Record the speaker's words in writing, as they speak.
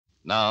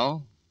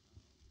Now,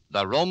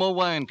 the Roma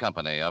Wine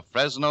Company of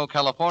Fresno,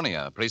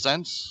 California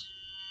presents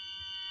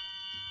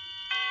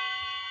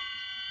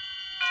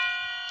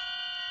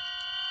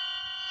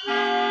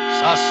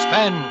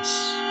Suspense.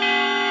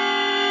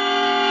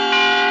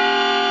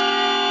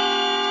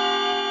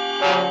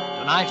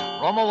 Tonight,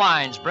 Roma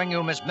Wines bring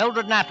you Miss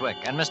Mildred Natwick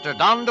and Mr.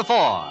 Don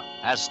DeFore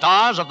as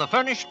stars of The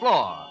Furnished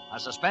Floor, a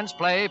suspense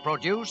play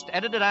produced,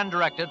 edited, and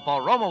directed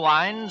for Roma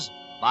Wines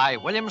by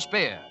William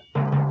Spear.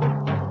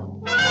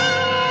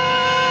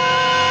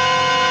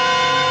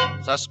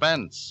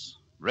 Suspense,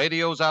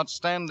 radio's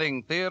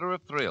outstanding theater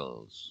of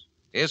thrills,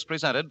 is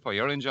presented for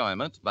your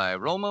enjoyment by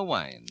Roma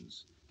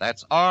Wines.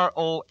 That's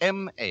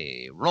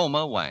R-O-M-A,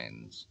 Roma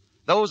Wines.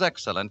 Those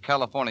excellent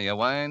California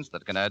wines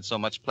that can add so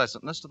much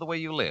pleasantness to the way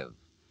you live,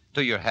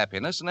 to your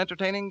happiness in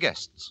entertaining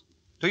guests,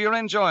 to your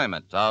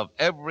enjoyment of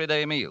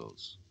everyday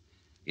meals.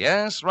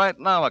 Yes, right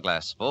now a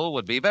glassful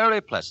would be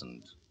very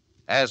pleasant,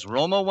 as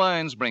Roma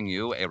Wines bring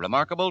you a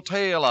remarkable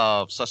tale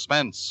of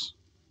suspense.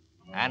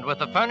 And with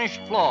The Furnished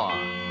Floor,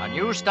 a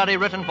new study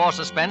written for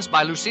suspense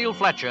by Lucille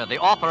Fletcher, the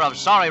author of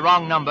Sorry,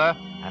 Wrong Number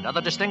and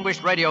other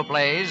distinguished radio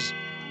plays,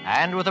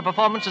 and with the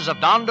performances of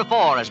Don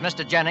DeFore as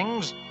Mr.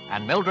 Jennings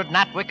and Mildred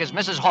Natwick as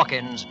Mrs.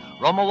 Hawkins,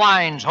 Roma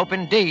Wines hope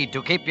indeed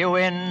to keep you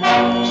in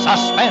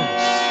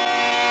suspense.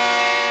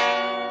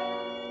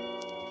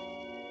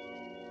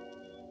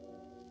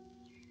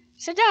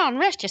 Sit down,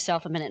 rest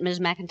yourself a minute,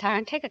 Ms. McIntyre,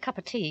 and take a cup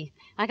of tea.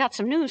 I got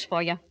some news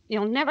for you.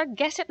 You'll never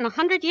guess it in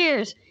 100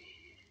 years.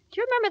 Do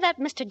you remember that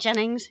Mr.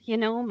 Jennings, you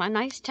know, my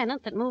nice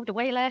tenant that moved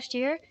away last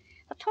year?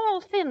 The tall,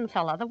 thin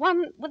fella, the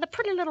one with the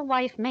pretty little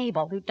wife,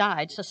 Mabel, who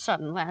died so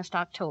sudden last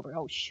October.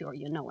 Oh, sure,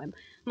 you know him.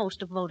 Most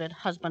devoted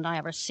husband I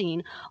ever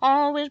seen.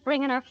 Always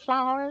bringing her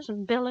flowers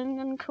and billing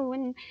and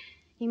cooing.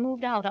 He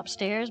moved out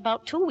upstairs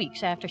about 2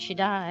 weeks after she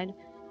died.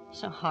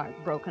 So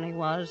heartbroken he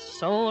was.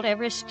 Sold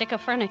every stick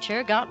of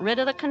furniture, got rid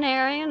of the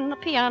canary and the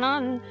piano,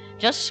 and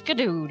just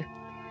skidooed.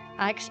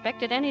 I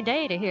expected any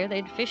day to hear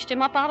they'd fished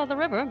him up out of the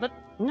river, but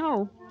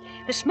no.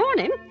 This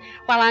morning,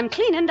 while I'm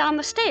cleaning down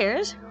the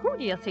stairs, who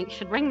do you think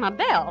should ring my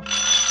bell?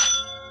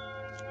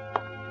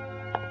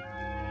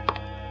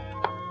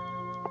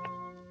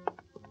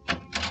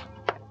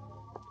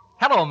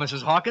 Hello,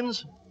 Mrs.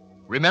 Hawkins.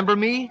 Remember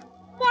me?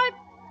 Why,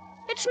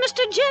 it's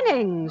Mr.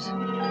 Jennings.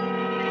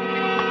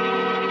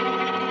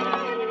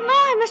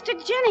 My, Mr.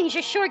 Jennings,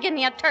 you sure give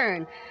me a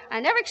turn. I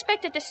never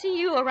expected to see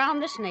you around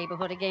this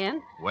neighborhood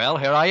again. Well,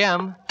 here I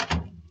am.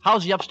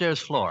 How's the upstairs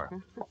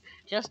floor?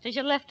 Just as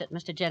you left it,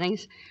 Mr.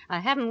 Jennings. I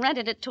haven't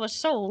rented it to a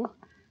soul.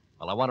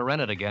 Well, I want to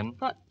rent it again.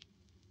 What?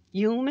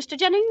 You, Mr.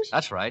 Jennings?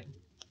 That's right.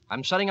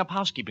 I'm setting up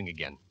housekeeping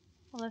again.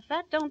 Well, if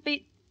that don't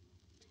beat...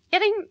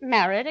 Getting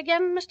married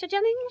again, Mr.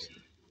 Jennings?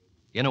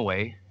 In a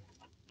way.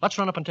 Let's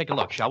run up and take a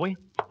look, shall we?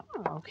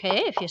 Oh,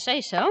 okay, if you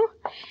say so.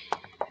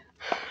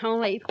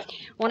 Only,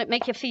 won't it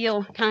make you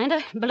feel kind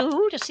of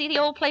blue to see the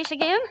old place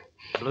again?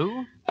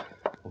 Blue?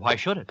 Why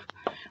should it?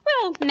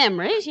 Well,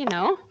 memories, you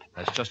know.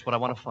 That's just what I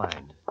want to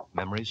find.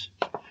 Memories.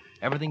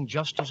 Everything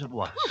just as it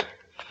was.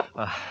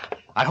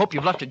 I hope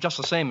you've left it just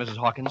the same, Mrs.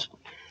 Hawkins.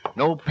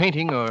 No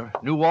painting or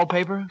new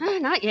wallpaper?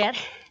 Not yet.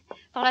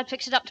 Thought I'd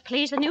fix it up to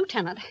please the new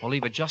tenant. Well,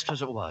 leave it just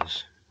as it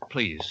was.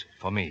 Please,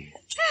 for me.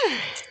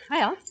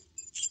 Well,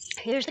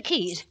 here's the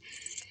keys.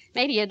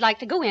 Maybe you'd like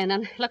to go in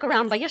and look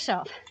around by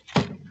yourself.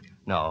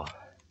 No.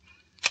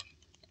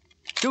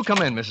 Do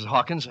come in, Mrs.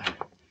 Hawkins.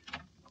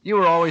 You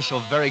were always so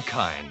very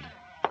kind.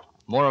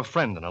 More a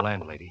friend than a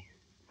landlady.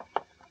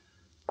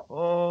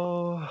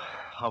 Oh,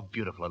 how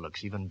beautiful it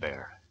looks, even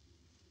bare.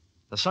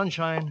 The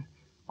sunshine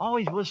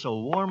always was so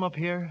warm up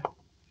here.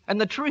 And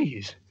the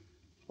trees.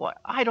 Why,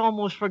 I'd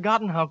almost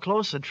forgotten how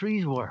close the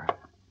trees were.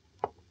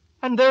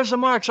 And there's the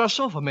marks our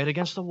sofa made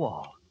against the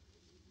wall.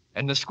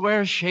 And the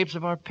square shapes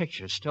of our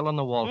pictures still on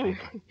the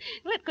wallpaper.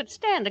 Well, it could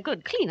stand a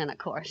good cleaning, of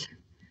course.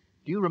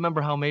 Do you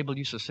remember how Mabel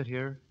used to sit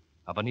here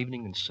of an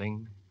evening and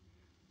sing?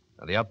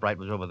 Now, the upright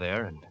was over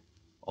there, and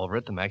over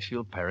at the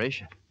Maxfield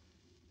Parish.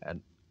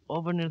 And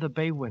over near the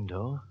bay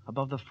window,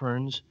 above the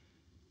ferns,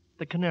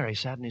 the canary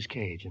sat in his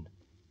cage. And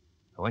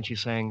when she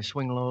sang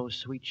Swing Low,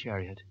 Sweet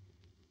Chariot,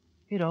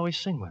 he'd always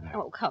sing with her.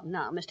 Oh, come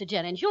now, Mr.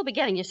 Jennings. You'll be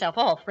getting yourself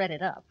all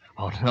fretted up.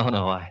 Oh,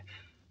 no. I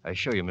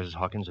assure you, Mrs.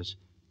 Hawkins, it's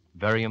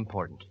very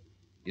important.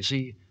 You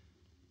see,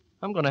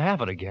 I'm going to have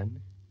it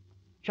again,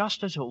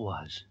 just as it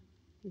was.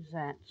 Is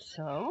that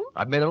so?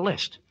 I've made a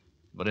list,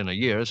 but in a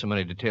year, so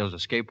many details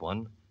escape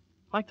one.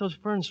 Like those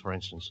ferns, for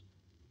instance.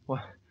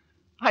 Well,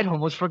 I'd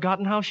almost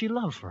forgotten how she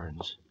loved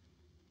ferns.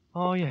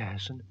 Oh,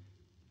 yes, and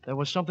there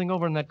was something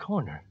over in that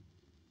corner.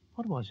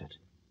 What was it?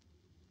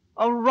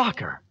 A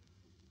rocker.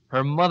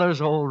 Her mother's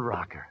old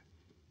rocker.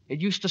 It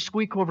used to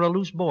squeak over a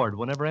loose board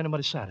whenever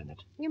anybody sat in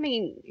it. You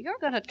mean you're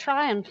going to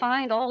try and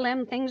find all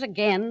them things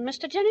again,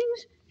 Mr.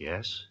 Jennings?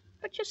 Yes.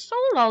 But you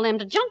sold all them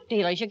to junk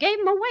dealers. You gave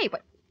them away.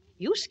 But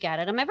you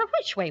scattered them every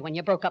which way when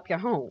you broke up your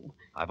home.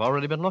 I've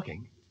already been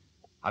looking.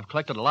 I've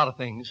collected a lot of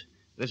things.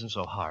 It isn't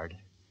so hard.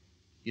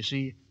 You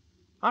see,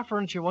 our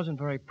furniture wasn't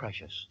very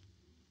precious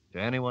to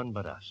anyone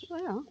but us.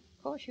 Well,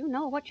 of course you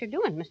know what you're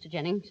doing, Mr.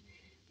 Jennings.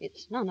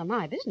 It's none of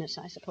my business,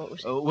 I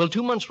suppose. Will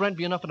 2 months' rent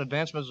be enough in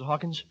advance, Mrs.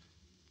 Hawkins?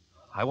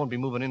 I won't be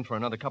moving in for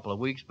another couple of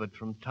weeks, but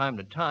from time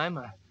to time,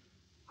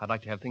 I'd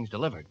like to have things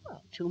delivered.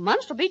 Well, 2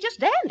 months will be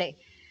just dandy.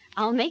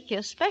 I'll make you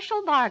a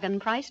special bargain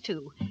price,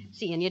 too,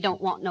 seeing you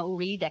don't want no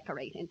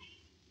redecorating.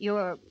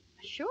 You're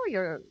sure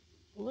your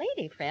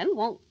lady friend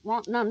won't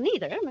want none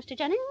neither, Mr.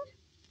 Jennings?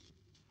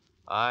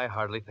 I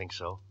hardly think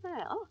so.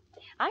 Well,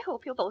 I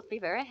hope you'll both be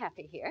very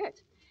happy here.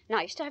 It's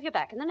nice to have you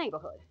back in the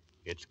neighborhood.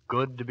 It's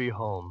good to be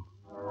home.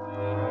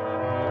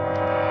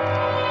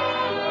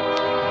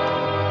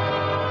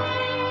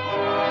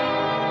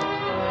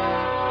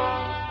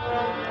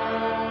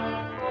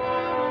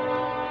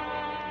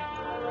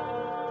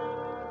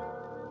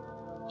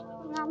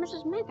 Now,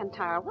 Mrs.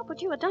 McIntyre, what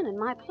would you have done in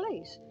my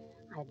place?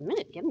 I admit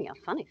it gave me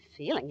a funny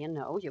feeling, you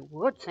know. You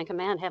would think a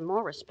man had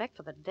more respect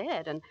for the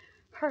dead, and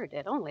her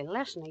dead only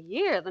less than a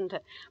year, than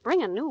to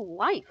bring a new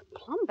wife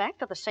plumb back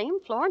to the same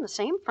floor and the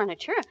same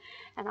furniture.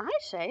 And I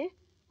say,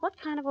 what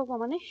kind of a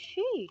woman is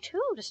she,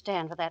 too, to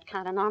stand for that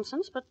kind of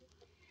nonsense? But,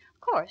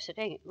 of course, it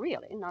ain't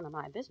really none of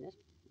my business.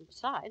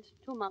 Besides,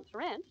 2 months'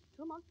 rent,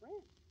 2 months'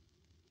 rent.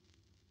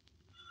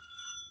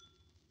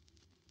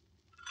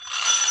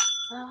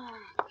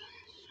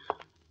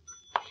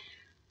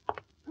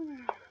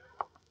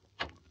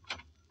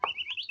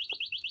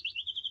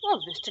 Well,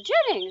 Mr.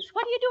 Jennings,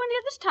 what are you doing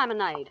here this time of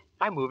night?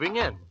 I'm moving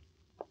in.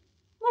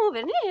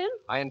 Moving in?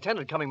 I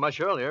intended coming much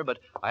earlier, but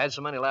I had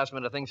so many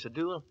last-minute things to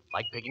do,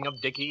 like picking up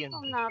Dickie and...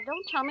 Oh, now,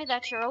 don't tell me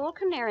that's your old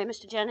canary,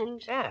 Mr.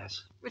 Jennings.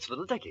 Yes, it's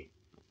little Dickie.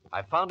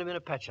 I found him in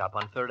a pet shop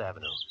on 3rd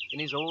Avenue, in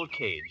his old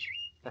cage.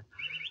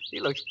 He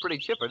looks pretty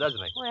chipper,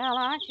 doesn't he? Well,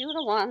 aren't you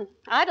the one?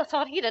 I'd have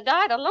thought he'd have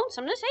died of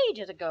lonesomeness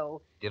ages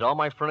ago. Did all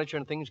my furniture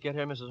and things get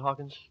here, Mrs.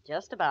 Hawkins?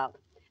 Just about.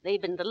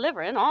 They've been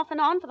delivering off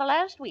and on for the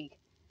last week.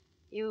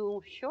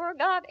 You sure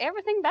got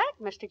everything back,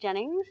 Mr.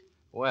 Jennings?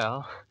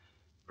 Well,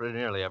 pretty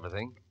nearly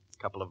everything.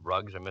 A couple of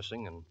rugs are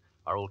missing, and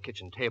our old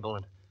kitchen table,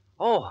 and...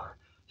 Oh,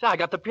 say, I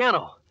got the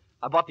piano.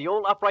 I bought the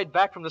old upright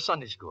back from the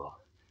Sunday school.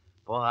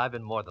 Boy, I've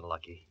been more than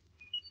lucky.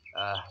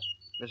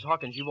 Miss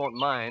Hawkins, you won't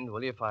mind,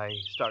 will you, if I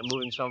start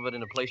moving some of it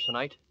into place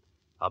tonight?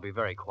 I'll be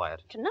very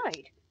quiet.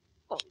 Tonight?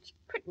 Oh, it's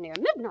pretty near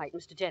midnight,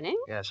 Mr. Jennings.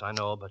 Yes, I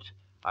know, but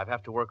I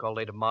have to work all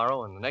day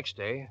tomorrow and the next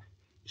day.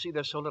 You see,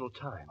 there's so little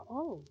time.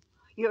 Oh,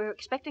 you're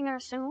expecting her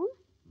soon?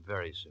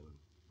 Very soon.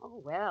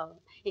 Oh,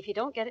 well, if you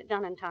don't get it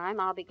done in time,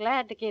 I'll be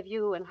glad to give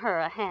you and her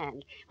a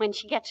hand when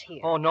she gets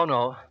here. Oh,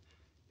 no.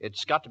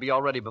 It's got to be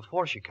all ready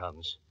before she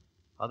comes.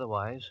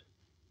 Otherwise,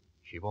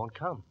 she won't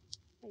come.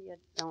 You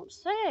don't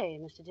say,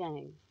 Mr.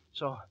 Jennings.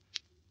 So,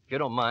 if you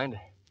don't mind,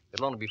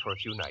 it'll only be for a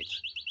few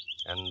nights.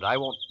 And I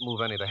won't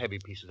move any of the heavy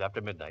pieces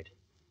after midnight.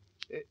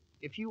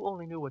 If you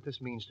only knew what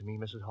this means to me,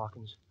 Mrs.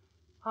 Hawkins,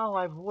 how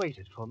I've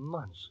waited for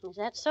months. Is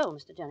that so,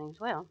 Mr. Jennings?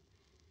 Well,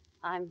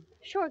 I'm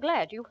sure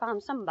glad you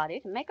found somebody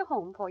to make a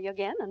home for you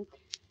again, and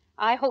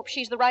I hope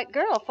she's the right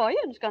girl for you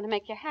and is going to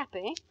make you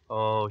happy.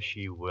 Oh,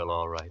 she will,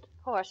 all right.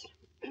 Of course,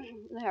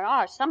 there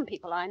are some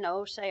people I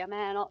know say a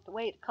man ought to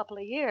wait a couple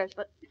of years,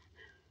 but,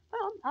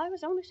 well, I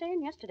was only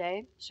saying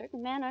yesterday,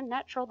 certain men are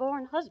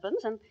natural-born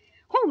husbands, and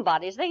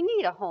homebodies, they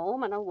need a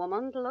home and a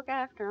woman to look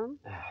after them.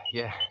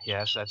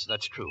 Yes,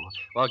 that's true.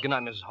 Well, good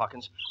night, Mrs.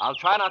 Hawkins. I'll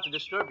try not to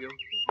disturb you.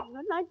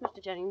 Good night,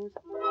 Mr. Jennings.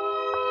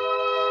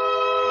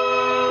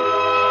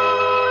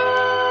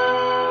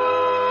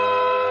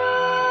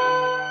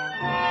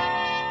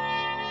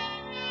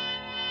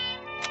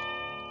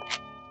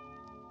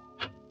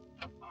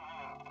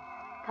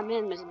 Come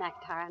in, Mrs.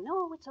 McIntyre.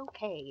 No, it's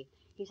okay.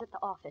 He's at the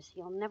office.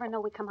 He'll never know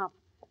we come up.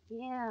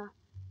 Yeah,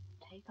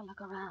 take a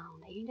look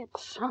around. Ain't it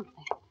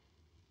something?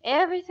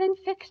 Everything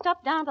fixed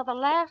up down to the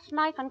last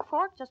knife and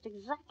fork, just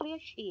exactly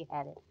as she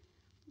had it.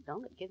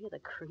 Don't it give you the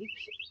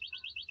creeps?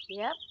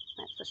 Yep,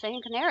 that's the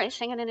same canary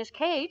singing in his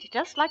cage,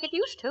 just like it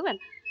used to. And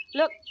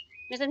look,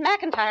 Mrs.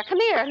 McIntyre, come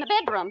here in the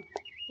bedroom.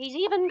 He's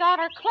even got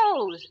her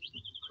clothes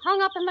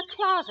hung up in the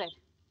closet.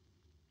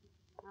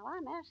 Now,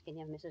 I'm asking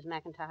you, Mrs.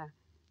 McIntyre,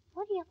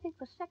 what do you think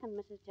the second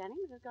Mrs.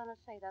 Jennings is going to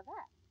say to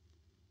that?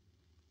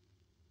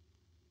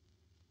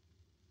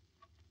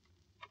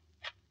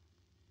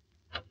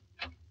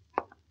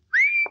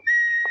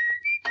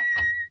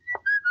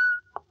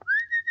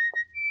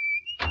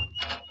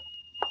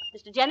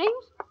 Mr. Jennings?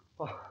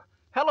 Oh,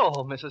 hello,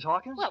 Mrs.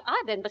 Hawkins. Well,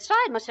 I've been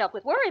beside myself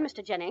with worry,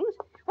 Mr. Jennings.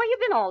 Where you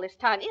been all this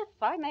time, if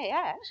I may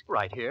ask?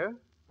 Right here.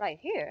 Right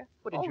here?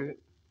 What,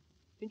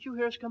 didn't you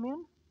hear us come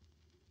in?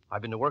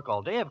 I've been to work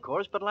all day, of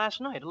course, but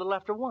last night, a little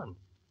after 1.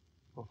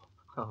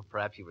 Oh,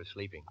 perhaps you were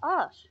sleeping.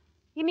 Us?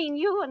 You mean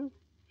you and...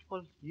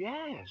 Well,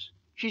 yes.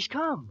 She's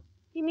come.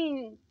 You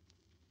mean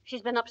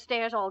she's been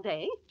upstairs all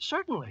day?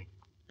 Certainly.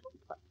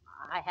 But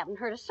I haven't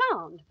heard a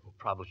sound. Well,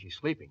 probably she's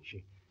sleeping.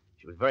 She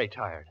was very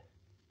tired.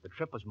 The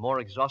trip was more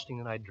exhausting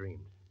than I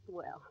dreamed.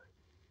 Well,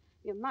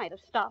 you might have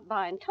stopped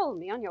by and told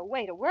me on your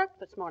way to work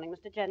this morning,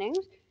 Mr.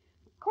 Jennings.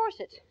 Of course,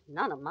 it's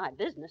none of my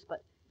business,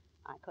 but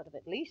I could have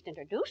at least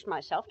introduced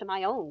myself to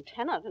my own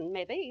tenant and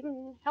maybe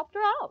even helped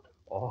her out.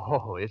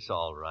 Oh, it's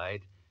all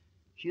right.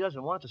 She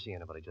doesn't want to see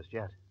anybody just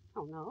yet.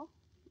 Oh, no?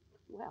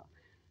 Well,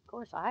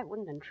 course, I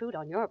wouldn't intrude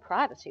on your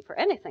privacy for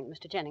anything,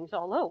 Mr. Jennings,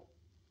 although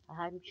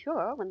I'm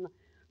sure when the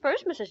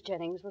first Mrs.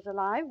 Jennings was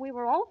alive, we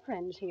were all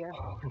friends here.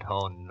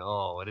 Oh,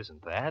 no, it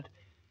isn't that.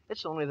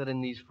 It's only that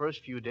in these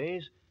first few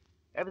days,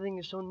 everything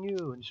is so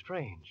new and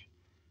strange.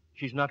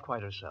 She's not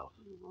quite herself.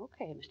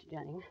 Okay, Mr.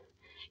 Jennings.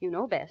 You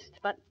know best.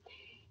 But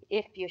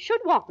if you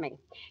should want me,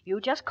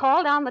 you just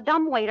call down the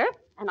dumb waiter,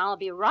 and I'll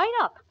be right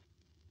up.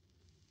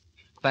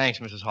 Thanks,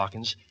 Mrs.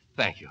 Hawkins.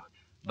 Thank you.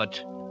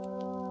 But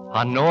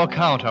on no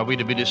account are we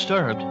to be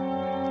disturbed.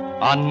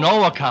 On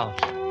no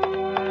account.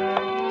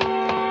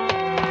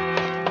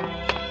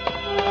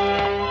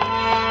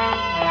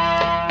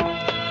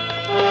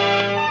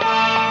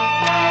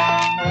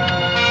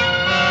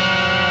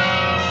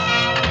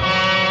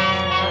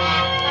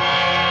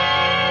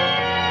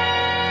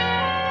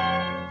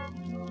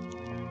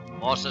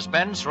 For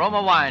Suspense,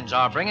 Roma Wines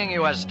are bringing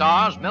you as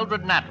stars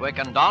Mildred Natwick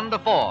and Don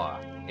DeFore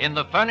in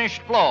The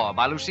Furnished Floor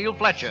by Lucille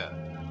Fletcher.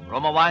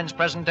 Roma Wines'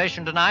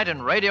 presentation tonight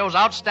in radio's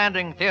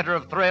outstanding theater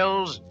of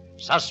thrills,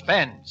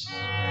 Suspense.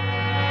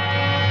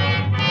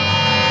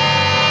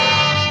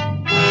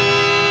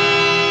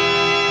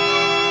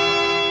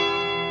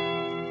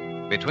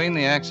 Between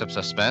the acts of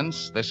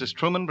Suspense, this is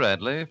Truman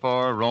Bradley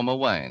for Roma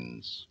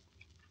Wines.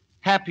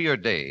 Happier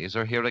days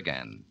are here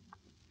again.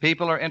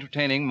 People are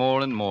entertaining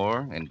more and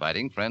more,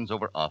 inviting friends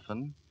over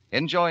often,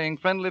 enjoying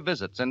friendly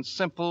visits in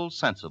simple,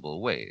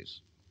 sensible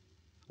ways.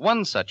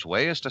 One such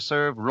way is to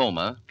serve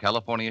Roma,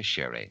 California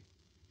sherry.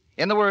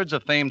 In the words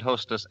of famed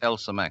hostess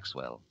Elsa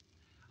Maxwell,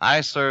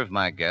 I serve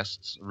my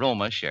guests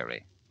Roma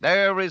sherry.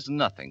 There is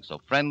nothing so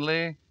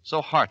friendly,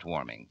 so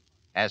heartwarming,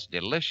 as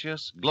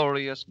delicious,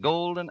 glorious,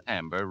 golden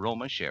amber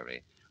Roma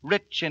sherry,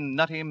 rich in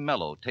nutty,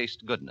 mellow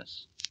taste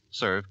goodness,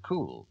 served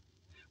cool.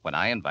 When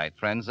I invite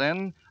friends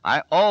in,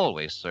 I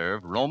always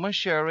serve Roma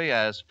sherry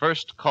as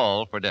first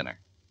call for dinner.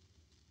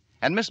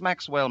 And Miss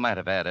Maxwell might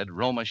have added,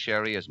 Roma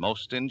sherry is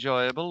most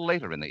enjoyable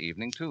later in the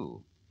evening,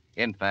 too.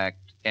 In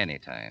fact, any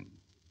time.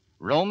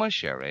 Roma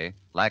sherry,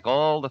 like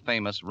all the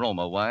famous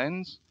Roma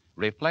wines,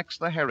 reflects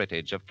the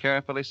heritage of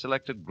carefully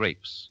selected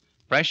grapes,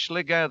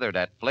 freshly gathered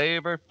at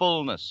flavor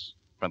fullness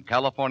from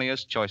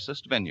California's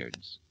choicest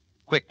vineyards,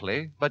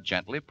 quickly but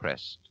gently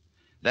pressed,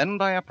 then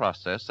by a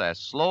process as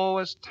slow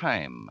as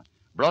time,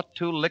 brought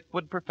to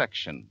liquid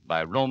perfection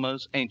by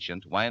Roma's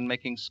ancient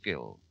winemaking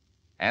skill,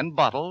 and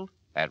bottled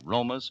at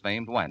Roma's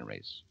famed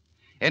wineries.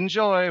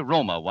 Enjoy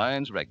Roma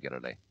wines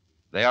regularly.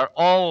 They are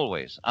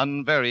always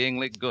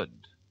unvaryingly good.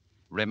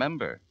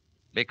 Remember,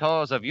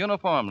 because of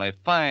uniformly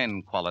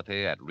fine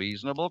quality at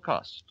reasonable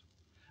cost,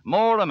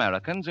 more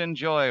Americans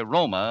enjoy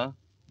Roma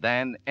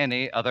than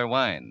any other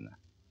wine.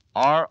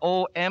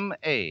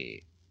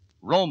 R-O-M-A,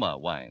 Roma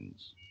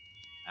wines.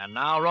 And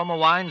now Roma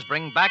Wines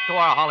bring back to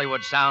our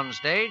Hollywood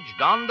soundstage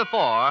Don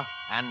DeFore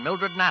and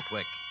Mildred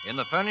Natwick in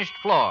The Furnished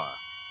Floor,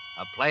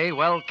 a play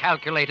well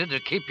calculated to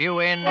keep you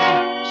in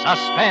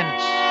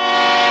suspense.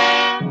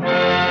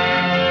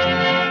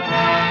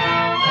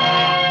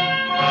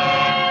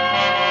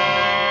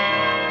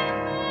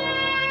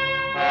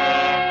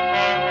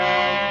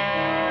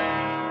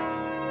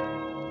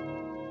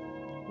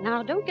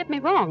 Now, don't get me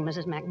wrong,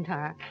 Mrs.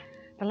 McIntyre.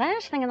 The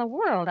last thing in the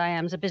world I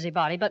am is a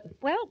busybody, but,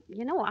 well,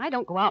 you know, I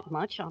don't go out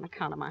much on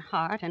account of my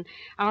heart, and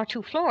our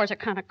two floors are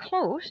kind of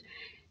close.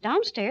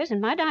 Downstairs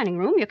in my dining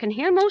room, you can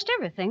hear most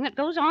everything that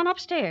goes on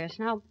upstairs.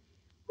 Now,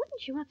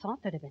 wouldn't you have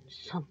thought there'd have been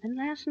something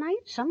last night?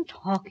 Some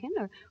talking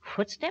or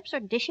footsteps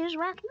or dishes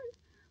rattling?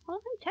 Well,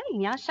 I'm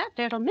telling you, I sat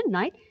there till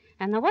midnight,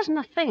 and there wasn't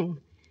a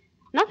thing.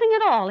 Nothing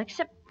at all,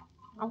 except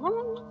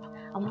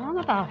along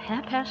about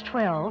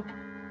 12:30,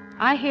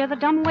 I hear the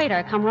dumb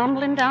waiter come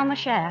rumbling down the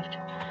shaft.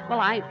 Well,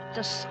 I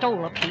just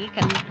stole a peek,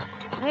 and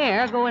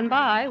there, going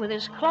by with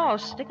his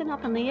claws sticking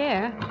up in the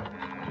air,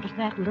 was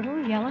that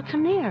little yellow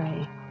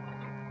canary,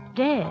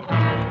 dead.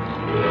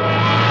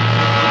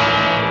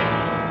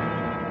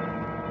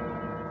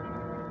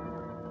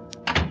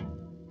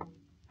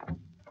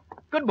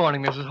 Good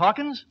morning, Mrs.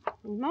 Hawkins.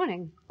 Good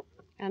morning.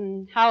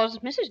 And how's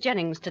Mrs.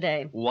 Jennings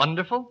today?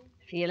 Wonderful.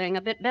 Feeling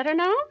a bit better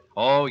now?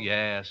 Oh,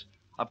 yes.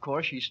 Of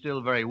course, she's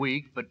still very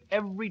weak, but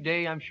every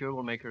day I'm sure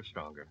will make her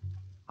stronger.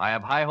 I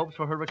have high hopes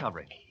for her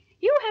recovery.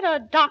 You had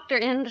a doctor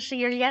in to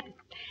see her yet?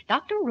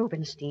 Dr.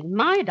 Rubenstein.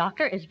 My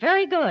doctor is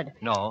very good.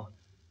 No,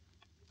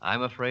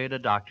 I'm afraid a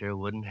doctor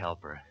wouldn't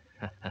help her.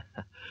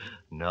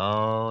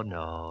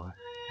 No.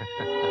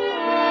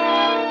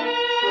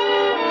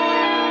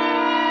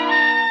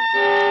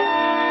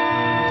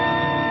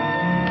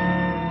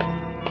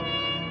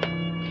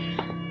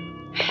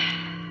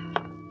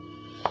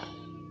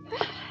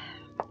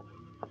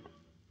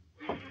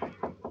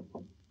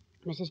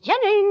 Mrs.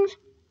 Jennings!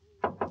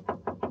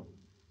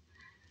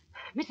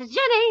 Mrs.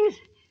 Jennings!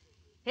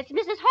 It's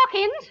Mrs.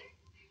 Hawkins.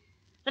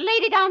 The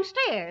lady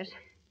downstairs.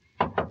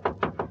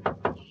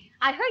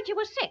 I heard you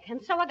were sick,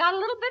 and so I got a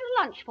little bit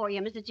of lunch for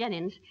you, Mrs.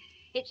 Jennings.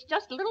 It's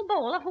just a little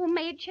bowl of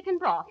homemade chicken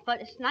broth, but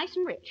it's nice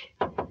and rich.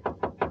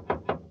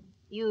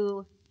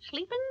 You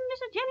sleeping,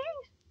 Mrs.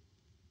 Jennings?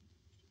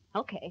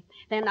 Okay,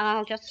 then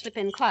I'll just slip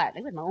in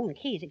quietly with my own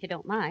keys, if you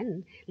don't mind,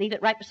 and leave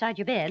it right beside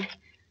your bed.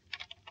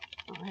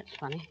 Oh, that's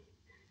funny.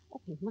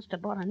 Oh, he must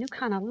have bought a new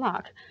kind of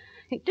lock.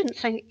 He didn't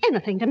say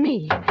anything to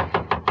me.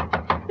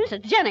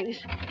 Mrs.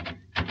 Jennings!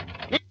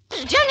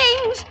 Mrs.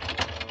 Jennings!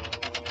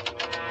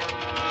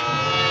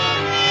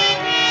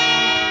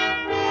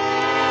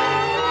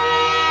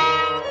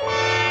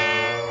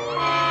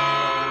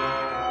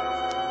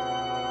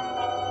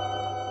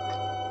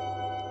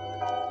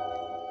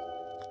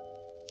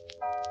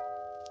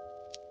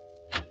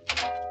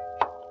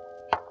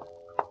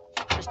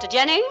 Mr.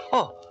 Jennings?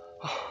 Oh,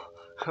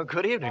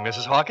 good evening,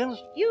 Mrs.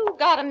 Hawkins. You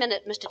got a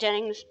minute, Mr.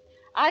 Jennings.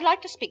 I'd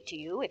like to speak to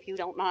you, if you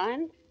don't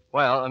mind.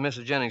 Well,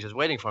 Mrs. Jennings is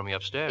waiting for me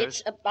upstairs.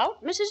 It's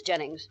about Mrs.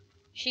 Jennings.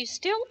 She's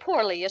still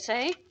poorly, you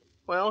say?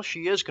 Well,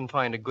 she is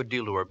confined a good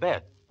deal to her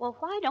bed. Well,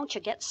 why don't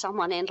you get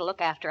someone in to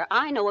look after her?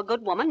 I know a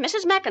good woman,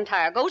 Mrs.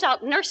 McIntyre, goes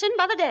out nursing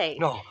by the day.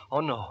 No,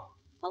 oh, no.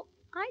 Well,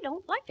 I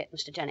don't like it,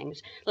 Mr.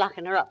 Jennings,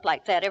 locking her up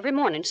like that every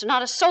morning so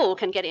not a soul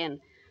can get in.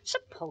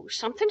 Suppose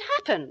something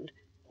happened.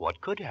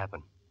 What could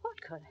happen?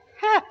 What could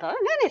happen?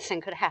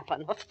 Anything could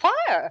happen. A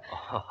fire.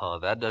 Oh,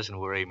 that doesn't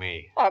worry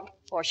me.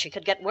 Or she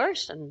could get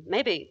worse and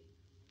maybe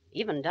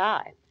even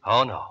die.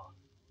 Oh, no.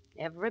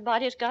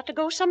 Everybody's got to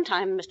go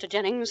sometime, Mr.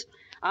 Jennings.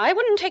 I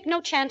wouldn't take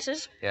no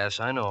chances. Yes,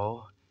 I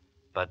know.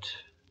 But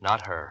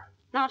not her.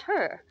 Not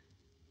her.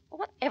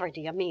 Whatever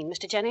do you mean,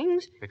 Mr.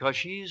 Jennings? Because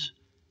she's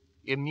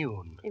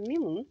immune.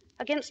 Immune?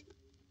 Against...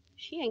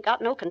 She ain't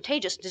got no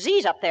contagious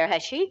disease up there,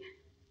 has she?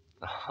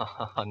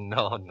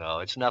 No,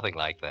 it's nothing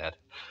like that.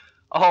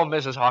 Oh,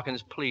 Mrs.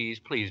 Hawkins, please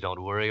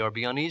don't worry or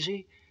be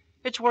uneasy.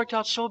 It's worked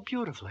out so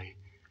beautifully.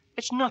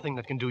 It's nothing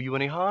that can do you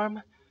any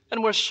harm.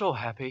 And we're so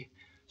happy.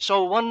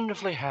 So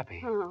wonderfully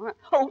happy.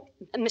 Oh,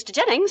 Mr.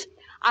 Jennings,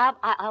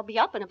 I'll be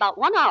up in about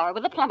 1 hour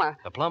with the plumber.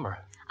 The plumber?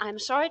 I'm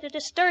sorry to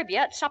disturb you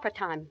at supper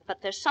time,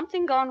 but there's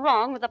something gone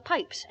wrong with the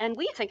pipes, and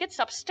we think it's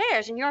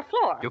upstairs in your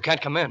floor. You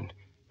can't come in.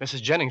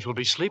 Mrs. Jennings will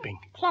be sleeping.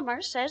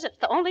 Plumber says it's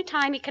the only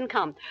time he can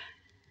come.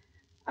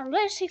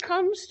 Unless he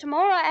comes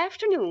tomorrow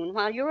afternoon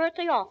while you're at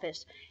the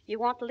office. You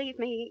want to leave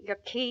me your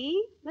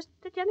key,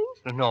 Mr. Jennings?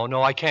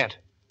 No, I can't.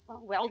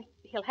 Well,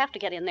 he'll have to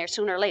get in there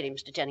sooner or later,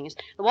 Mr. Jennings.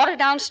 The water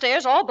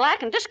downstairs all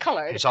black and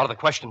discolored. It's out of the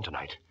question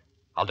tonight.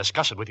 I'll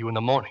discuss it with you in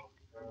the morning.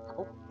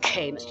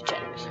 Okay, Mr.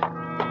 Jennings.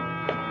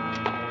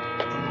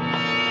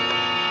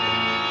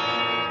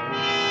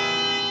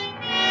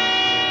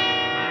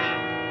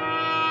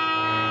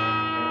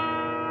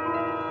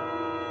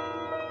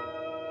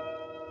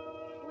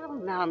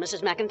 Now,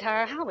 Mrs.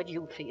 McIntyre, how would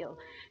you feel?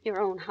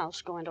 Your own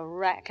house going to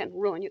rack and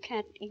ruin. You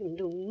can't even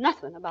do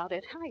nothing about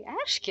it. I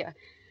ask you,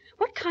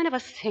 what kind of a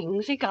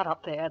thing's he got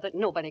up there that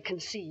nobody can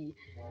see?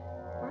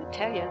 I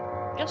tell you,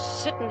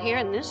 just sitting here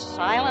in this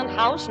silent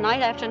house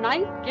night after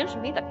night gives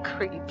me the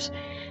creeps.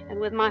 And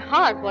with my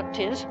heart what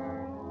 'tis.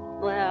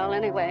 Well,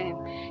 anyway,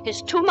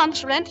 his 2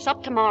 months' rent's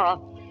up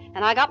tomorrow,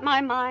 and I got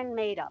my mind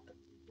made up.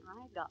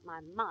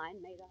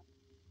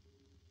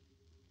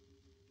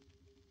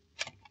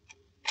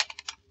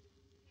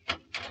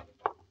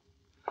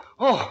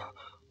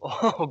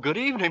 Oh, good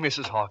evening,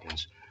 Mrs.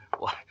 Hawkins.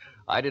 Well,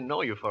 I didn't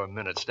know you for a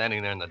minute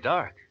standing there in the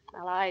dark.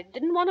 Well, I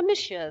didn't want to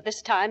miss you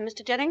this time,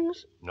 Mr.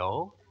 Jennings.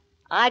 No?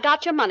 I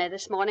got your money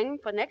this morning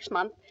for next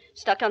month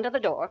stuck under the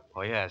door.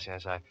 Oh, yes.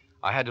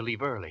 I had to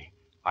leave early.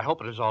 I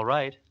hope it is all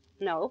right.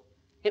 No,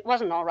 it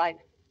wasn't all right.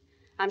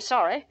 I'm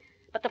sorry,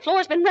 but the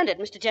floor's been rented,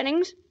 Mr.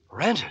 Jennings.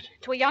 Rented?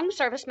 To a young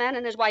serviceman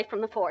and his wife from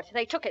the fort.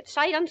 They took it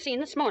sight unseen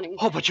this morning.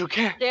 Oh, but you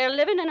can't. They're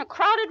living in a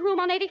crowded room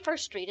on 81st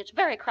Street. It's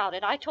very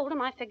crowded. I told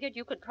them I figured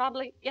you could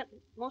probably get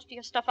most of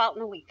your stuff out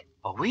in a week.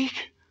 A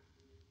week?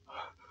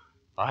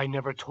 I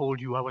never told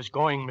you I was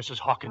going, Mrs.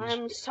 Hawkins.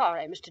 I'm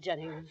sorry, Mr.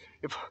 Jennings.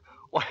 If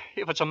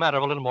it's a matter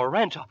of a little more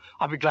rent,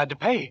 I'll be glad to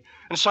pay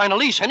and sign a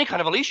lease, any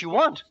kind of a lease you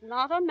want. It's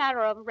not a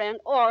matter of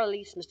rent or a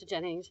lease, Mr.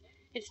 Jennings.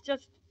 It's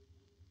just...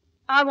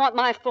 I want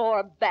my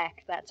floor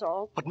back, that's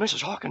all. But,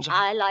 Mrs. Hawkins,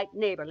 I like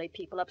neighborly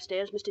people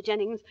upstairs, Mr.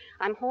 Jennings.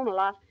 I'm home a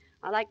lot.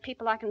 I like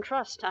people I can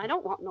trust. I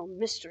don't want no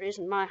mysteries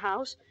in my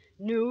house.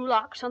 New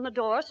locks on the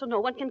door so no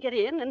one can get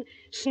in, and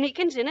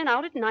sneakings in and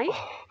out at night.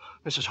 Oh,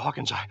 Mrs.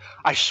 Hawkins,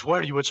 I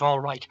swear to you it's all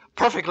right.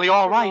 Perfectly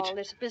all right. All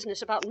this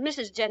business about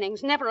Mrs.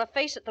 Jennings, never a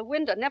face at the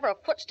window, never a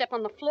footstep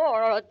on the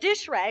floor, or a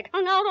dish rag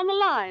hung out on the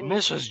line.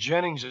 Mrs.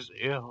 Jennings is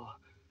ill.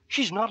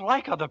 She's not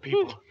like other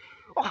people.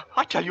 Oh,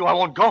 I tell you I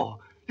won't go.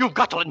 You've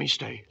got to let me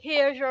stay.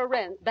 Here's your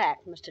rent back,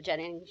 Mr.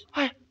 Jennings.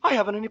 I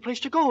haven't any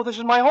place to go. This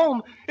is my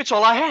home. It's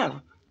all I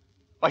have.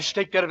 I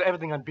staked out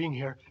everything on being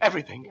here.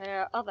 Everything.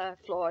 There are other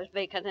floors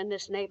vacant in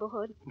this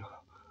neighborhood.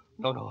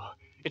 No.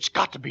 It's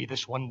got to be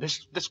this one,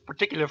 this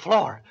particular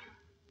floor.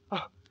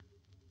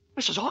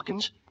 Mrs.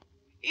 Hawkins,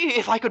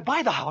 if I could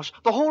buy the house,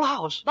 the whole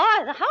house.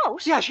 Buy the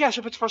house? Yes,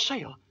 if it's for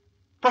sale.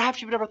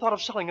 Perhaps you've never thought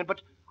of selling it,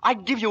 but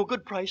I'd give you a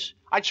good price.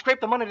 I'd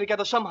scrape the money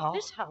together somehow.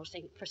 This house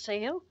ain't for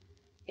sale.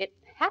 It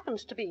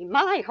happens to be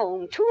my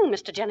home, too,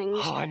 Mr. Jennings.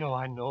 Oh,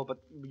 I know, but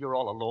you're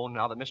all alone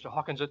now that Mr.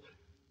 Hawkins is...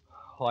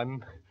 Oh,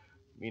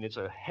 it's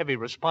a heavy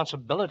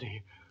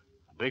responsibility.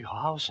 A big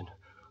house and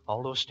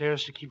All those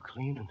stairs to keep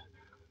clean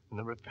and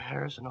the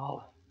repairs and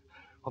all.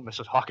 Oh,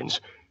 Mrs.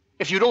 Hawkins,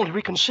 if you'd only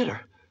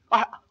reconsider,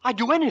 I'd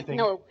do anything.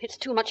 No, it's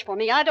too much for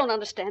me. I don't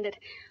understand it.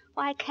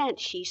 Why can't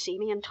she see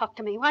me and talk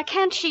to me? Why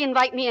can't she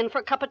invite me in for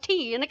a cup of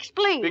tea and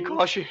explain?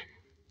 Because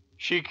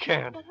she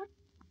can't.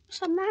 What's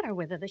the matter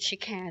with her that she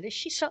can't? Is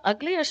she so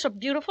ugly or so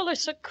beautiful or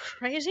so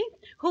crazy?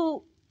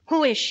 Who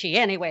is she,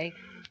 anyway?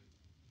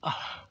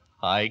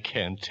 I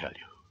can't tell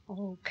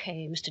you.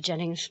 Okay, Mr.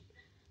 Jennings.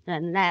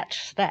 Then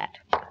that's that.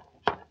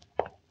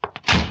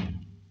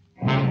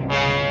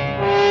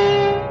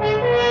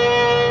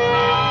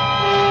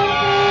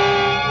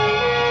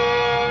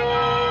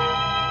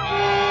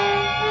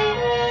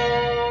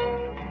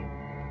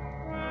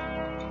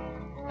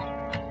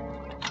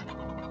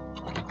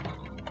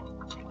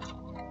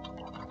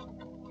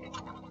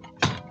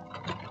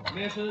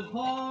 Mrs.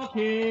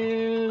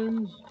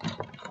 Hawkins!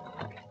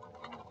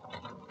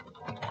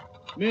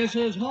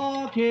 Mrs.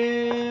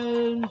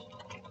 Hawkins!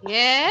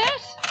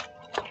 Yes?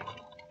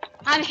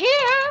 I'm here,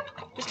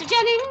 Mr.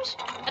 Jennings,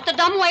 at the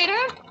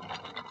dumbwaiter.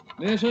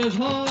 Mrs.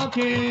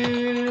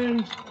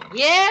 Hawkins!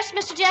 Yes,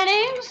 Mr.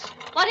 Jennings.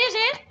 What is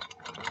it?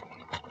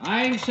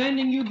 I'm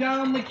sending you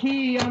down the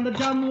key on the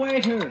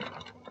dumbwaiter.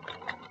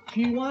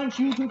 She wants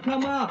you to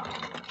come up.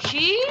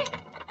 She?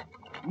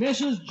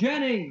 Mrs.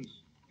 Jennings.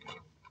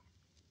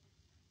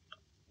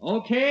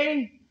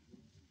 Okay?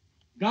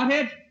 Got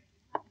it?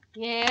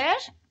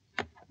 Yes.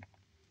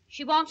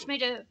 She wants me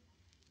to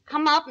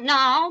come up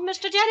now,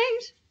 Mr.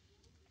 Jennings?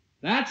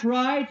 That's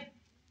right.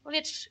 Well,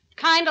 it's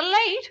kind of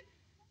late.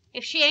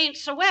 If she ain't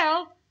so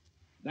well.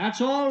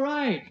 That's all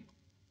right.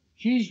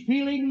 She's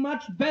feeling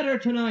much better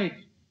tonight.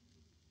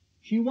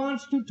 She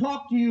wants to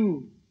talk to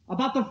you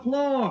about the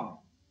floor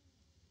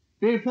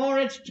before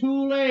it's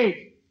too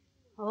late.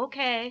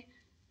 Okay.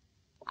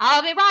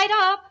 I'll be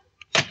right up.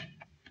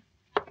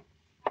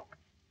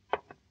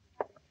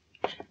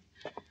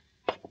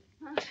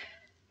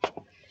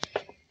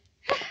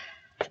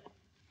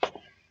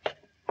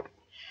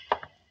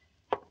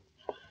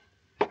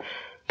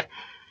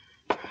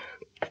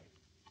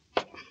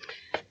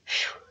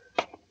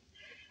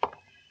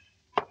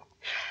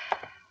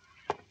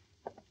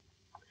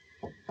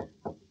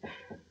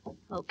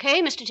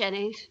 Okay, Mr.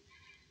 Jennings.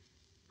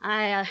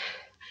 I'm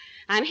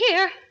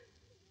here.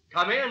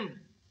 Come in.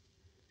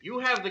 You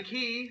have the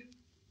key.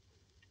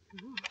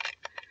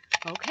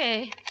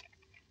 Okay.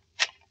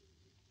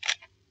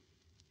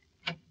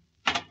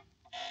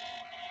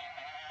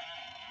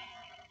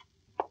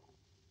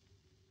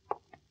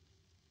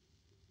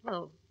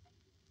 Well,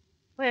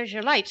 where's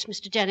your lights,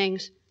 Mr.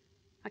 Jennings?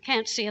 I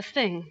can't see a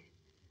thing.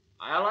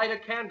 I'll light a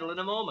candle in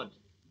a moment.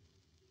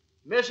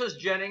 Mrs.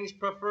 Jennings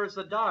prefers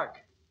the dark.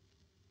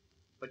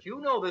 But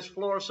you know this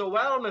floor so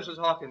well, Mrs.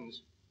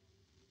 Hawkins.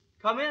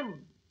 Come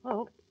in.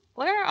 Oh,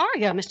 where are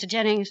you, Mr.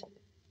 Jennings?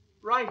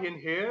 Right in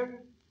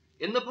here,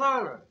 in the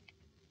parlor.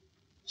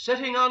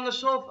 Sitting on the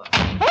sofa.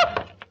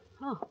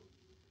 Oh.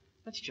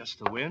 That's just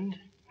the wind.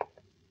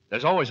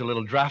 There's always a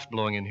little draft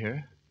blowing in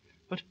here.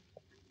 But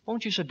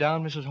won't you sit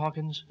down, Mrs.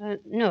 Hawkins?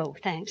 No,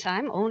 thanks.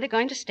 I'm only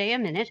going to stay a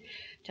minute,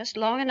 just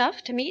long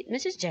enough to meet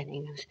Mrs.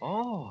 Jennings.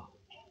 Oh,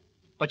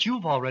 but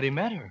you've already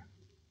met her.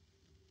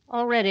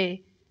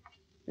 Already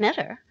met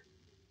her?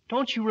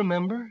 Don't you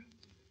remember?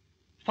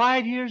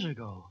 5 years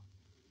ago.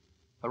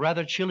 A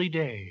rather chilly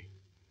day.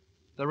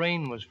 The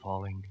rain was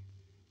falling.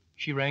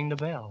 She rang the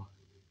bell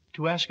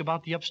to ask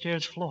about the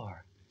upstairs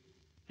floor.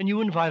 And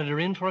you invited her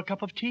in for a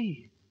cup of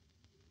tea.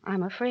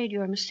 I'm afraid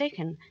you're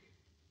mistaken.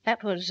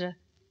 That was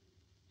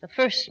the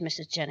first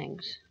Mrs.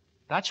 Jennings.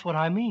 That's what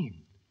I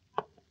mean.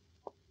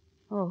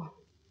 Oh,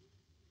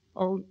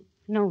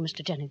 no,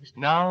 Mr. Jennings.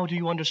 Now do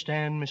you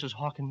understand, Mrs.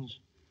 Hawkins?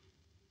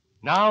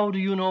 Now do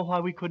you know why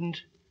we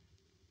couldn't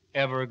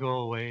ever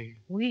go away?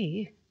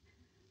 We?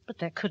 But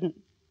there couldn't...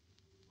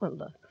 Well,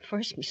 the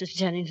first Mrs.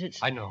 Jennings,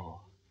 it's... I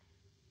know.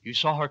 You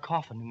saw her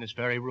coffin in this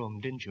very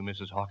room, didn't you,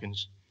 Mrs.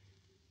 Hawkins?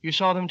 You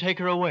saw them take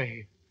her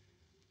away.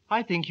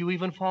 I think you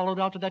even followed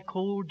out to that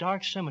cold,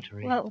 dark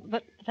cemetery. Well,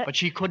 but that... But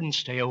she couldn't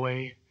stay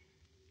away.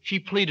 She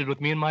pleaded with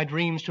me in my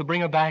dreams to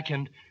bring her back,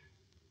 and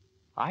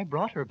I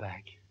brought her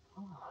back.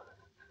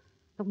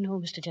 Oh, no,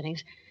 Mr.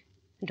 Jennings.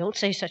 Don't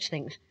say such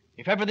things.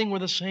 If everything were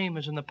the same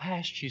as in the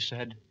past, she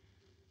said,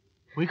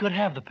 we could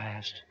have the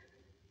past.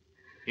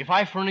 If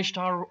I furnished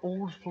our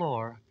old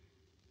floor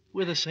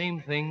with the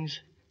same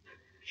things,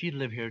 she'd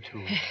live here,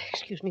 too.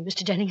 Excuse me,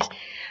 Mr. Jennings.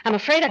 I'm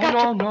afraid I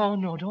got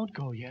No, don't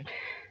go yet.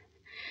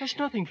 There's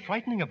nothing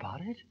frightening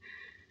about it.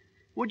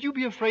 Would you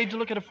be afraid to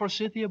look at a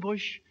forsythia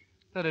bush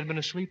that had been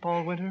asleep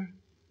all winter?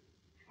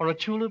 Or a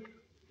tulip?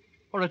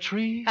 Or a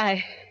tree?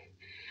 I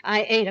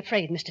ain't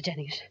afraid, Mr.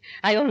 Jennings.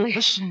 I only...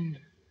 Listen.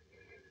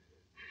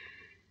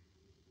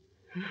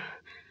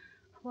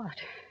 What?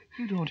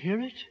 You don't hear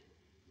it?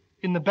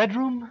 In the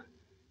bedroom?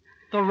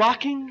 The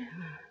rocking?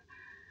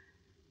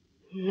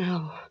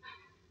 No.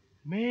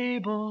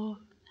 Mabel.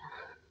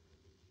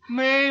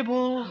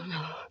 Mabel.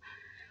 Oh,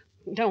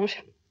 no.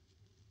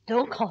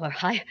 Don't call her.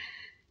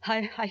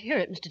 I hear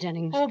it, Mr.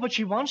 Jennings. Oh, but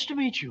she wants to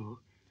meet you.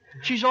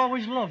 She's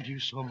always loved you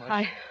so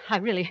much.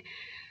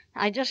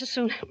 I just as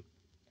soon...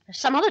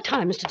 Some other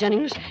time, Mr.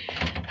 Jennings.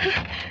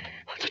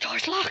 The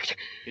door's locked.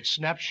 It's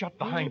snapped shut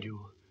behind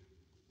you.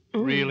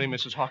 Really,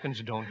 Mrs.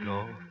 Hawkins, don't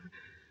go.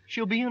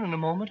 She'll be in a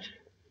moment.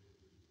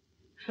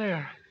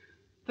 There.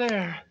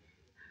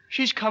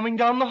 She's coming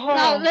down the hall.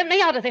 Now, let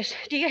me out of this.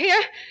 Do you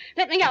hear?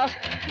 Let me out.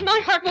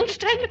 My heart won't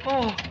stand it.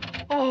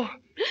 Oh,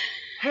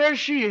 here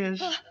she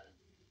is.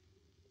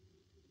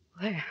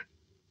 Where?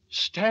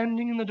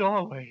 Standing in the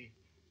doorway,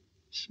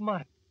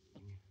 smiling.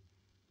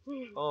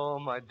 Oh,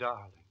 my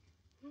darling.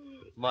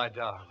 My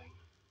darling.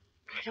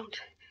 I don't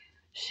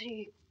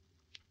see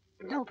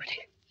nobody.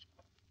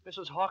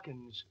 Mrs.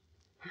 Hawkins,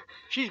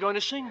 she's going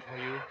to sing for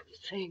you.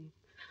 Sing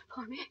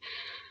for me?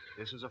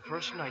 This is the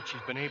first night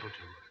she's been able to.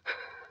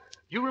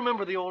 You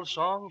remember the old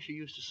song she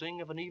used to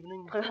sing of an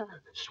evening?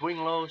 Swing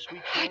low,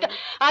 sweet child?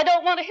 I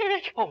don't want to hear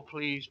it. Oh,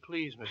 please,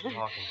 Mrs.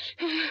 Hawkins.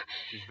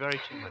 She's very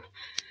timid.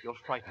 You'll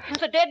frighten her.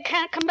 The dead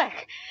can't come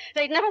back.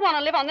 They'd never want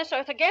to live on this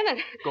earth again.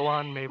 And... Go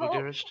on, Mabel,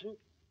 dearest.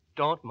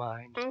 Don't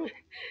mind.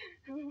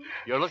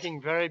 You're looking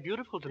very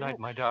beautiful tonight,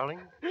 my darling.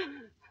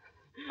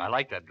 I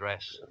like that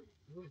dress.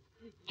 Do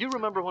you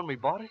remember when we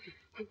bought it?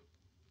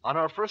 On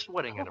our first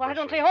wedding anniversary. Why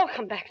don't they all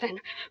come back then?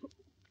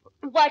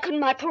 Why couldn't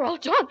my poor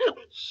old John...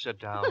 Sit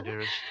down,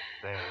 dearest.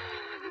 There.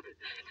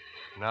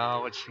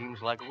 Now it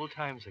seems like old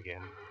times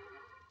again.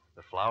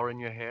 The flower in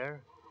your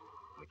hair,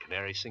 the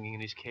canary singing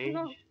in his cage.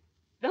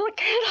 No, it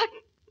can't.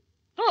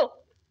 Oh,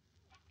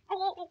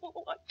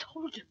 I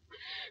told you.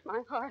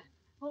 My heart.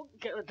 Oh,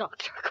 get a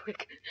doctor,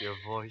 quick. Your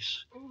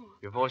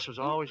voice was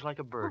always like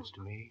a bird's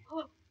to me.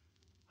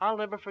 I'll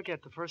never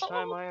forget the first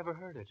time I ever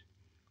heard it.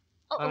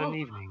 On an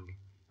evening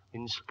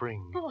in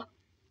spring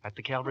at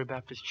the Calvary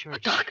Baptist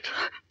Church. Doctor.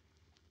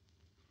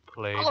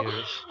 Play,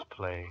 dearest,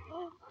 play.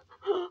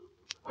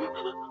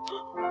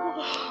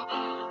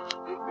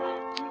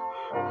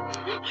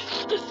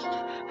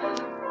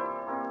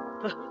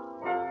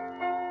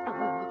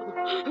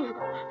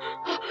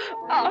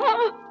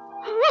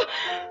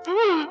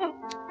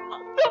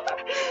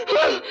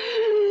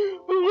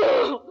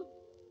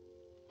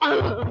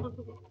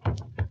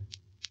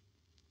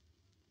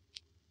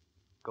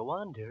 Go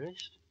on,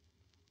 dearest.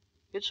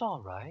 It's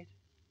all right.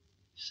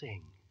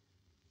 Sing.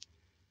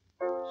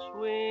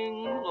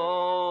 Swing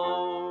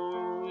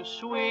low,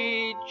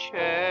 sweet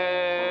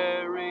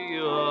chariot,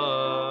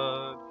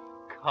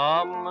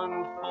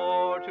 coming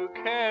for to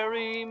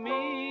carry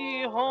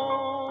me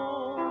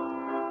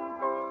home.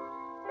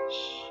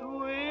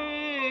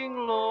 Swing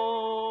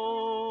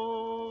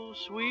low,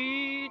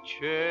 sweet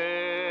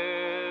chariot,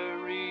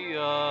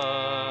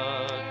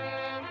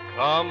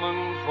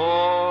 coming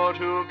for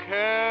to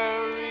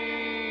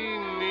carry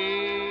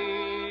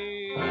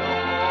me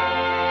home.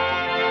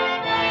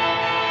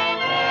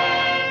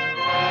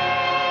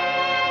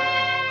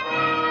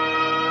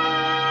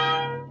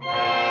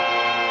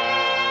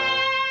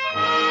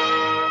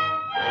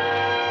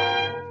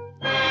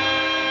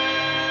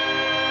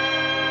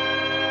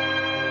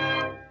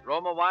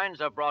 Roma Wines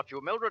have brought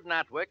you Mildred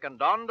Natwick and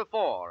Don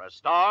DeFore as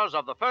stars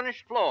of The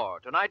Furnished Floor,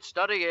 tonight's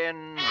study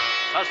in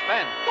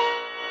Suspense.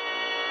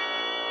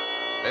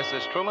 This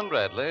is Truman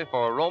Bradley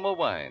for Roma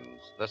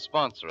Wines, the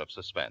sponsor of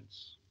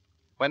Suspense.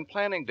 When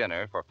planning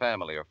dinner for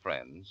family or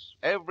friends,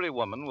 every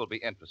woman will be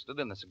interested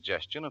in the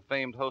suggestion of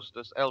famed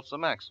hostess Elsa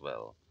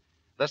Maxwell.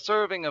 The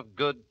serving of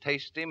good,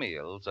 tasty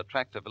meals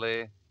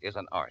attractively is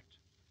an art,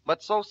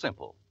 but so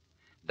simple.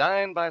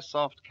 Dine by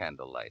soft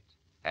candlelight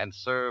and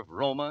serve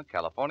Roma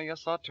California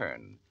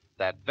Sauterne,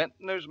 that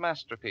vintner's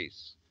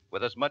masterpiece,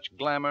 with as much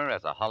glamour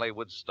as a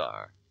Hollywood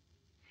star.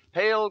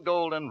 Pale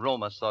golden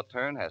Roma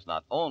Sauterne has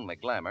not only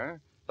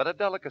glamour, but a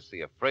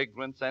delicacy of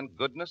fragrance and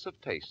goodness of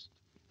taste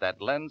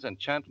that lends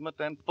enchantment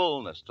and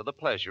fullness to the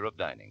pleasure of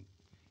dining.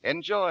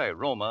 Enjoy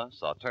Roma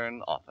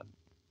Sauterne often.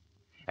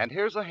 And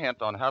here's a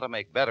hint on how to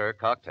make better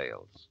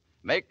cocktails.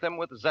 Make them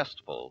with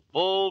zestful,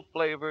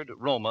 full-flavored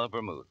Roma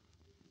vermouth,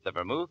 the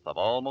vermouth of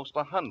almost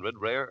 100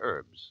 rare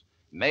herbs,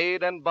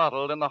 made and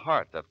bottled in the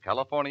heart of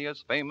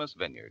California's famous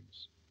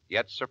vineyards,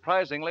 yet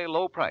surprisingly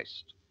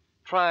low-priced.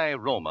 Try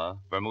Roma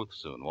vermouth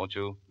soon, won't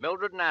you?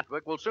 Mildred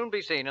Natwick will soon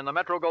be seen in the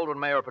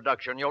Metro-Goldwyn-Mayer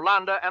production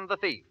Yolanda and the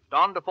Thief.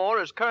 Don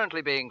DeFore is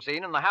currently being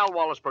seen in the Hal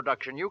Wallace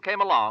production You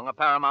Came Along, a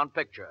Paramount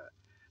picture.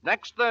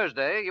 Next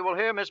Thursday, you will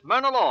hear Miss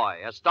Myrna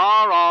Loy, a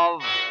star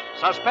of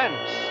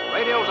Suspense,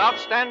 radio's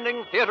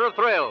outstanding theater of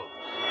thrills.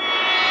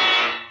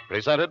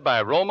 Presented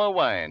by Roma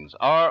Wines,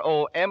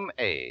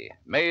 R-O-M-A,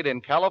 made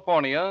in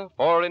California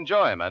for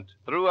enjoyment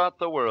throughout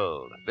the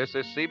world. This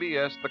is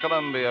CBS, the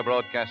Columbia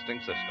Broadcasting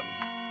System.